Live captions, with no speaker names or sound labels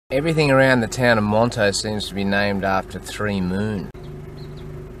Everything around the town of Monto seems to be named after Three Moon.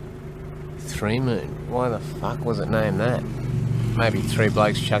 Three Moon? Why the fuck was it named that? Maybe three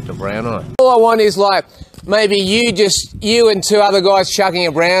blokes chucked a brown eye. All I want is like, maybe you and two other guys chucking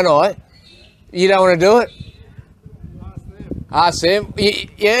a brown eye. You don't want to do it? Ask them.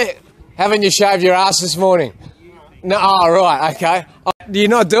 Yeah? Haven't you shaved your ass this morning? No. Oh, right, okay. You're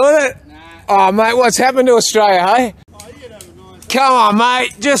not doing it? Oh, mate, what's happened to Australia, hey? Come on,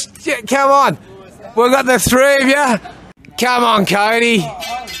 mate. Just come on. We've got the three of you. Come on, Cody.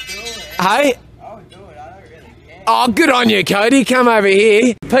 Hey? Oh, good on you, Cody. Come over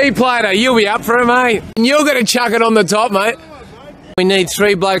here. P-Plater, you'll be up for it, mate. And you're going to chuck it on the top, mate. We need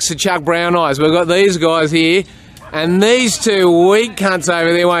three blokes to chuck brown eyes. We've got these guys here, and these two weak cunts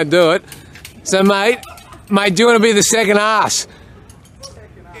over there won't do it. So, mate, do you want to be the second ass?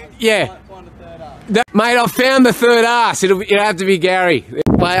 Yeah. Mate, I've found the third ass. It'll have to be Gary.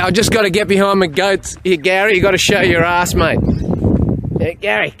 Mate, I've just got to get behind my goats. Here, Gary, you got to show your ass, mate.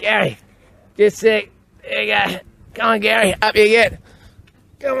 Yeah, Gary. Just a sec. There you go. Come on, Gary. Up you get.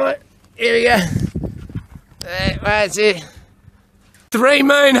 Come on. Here we go. That's it. Three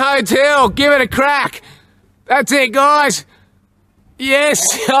Moon Hotel. Give it a crack. That's it, guys. Yes.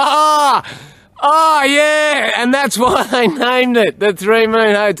 Oh, yeah. And that's why they named it the Three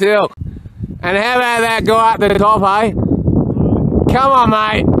Moon Hotel. And how about that guy up the top, hey? Come on,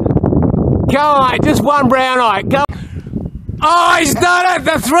 mate. Come on, mate. Just one brown eye. Go. Oh, he's done it.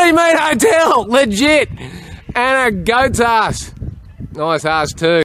 The Three Moon Hotel. Legit. And a goat's ass. Nice ass, too.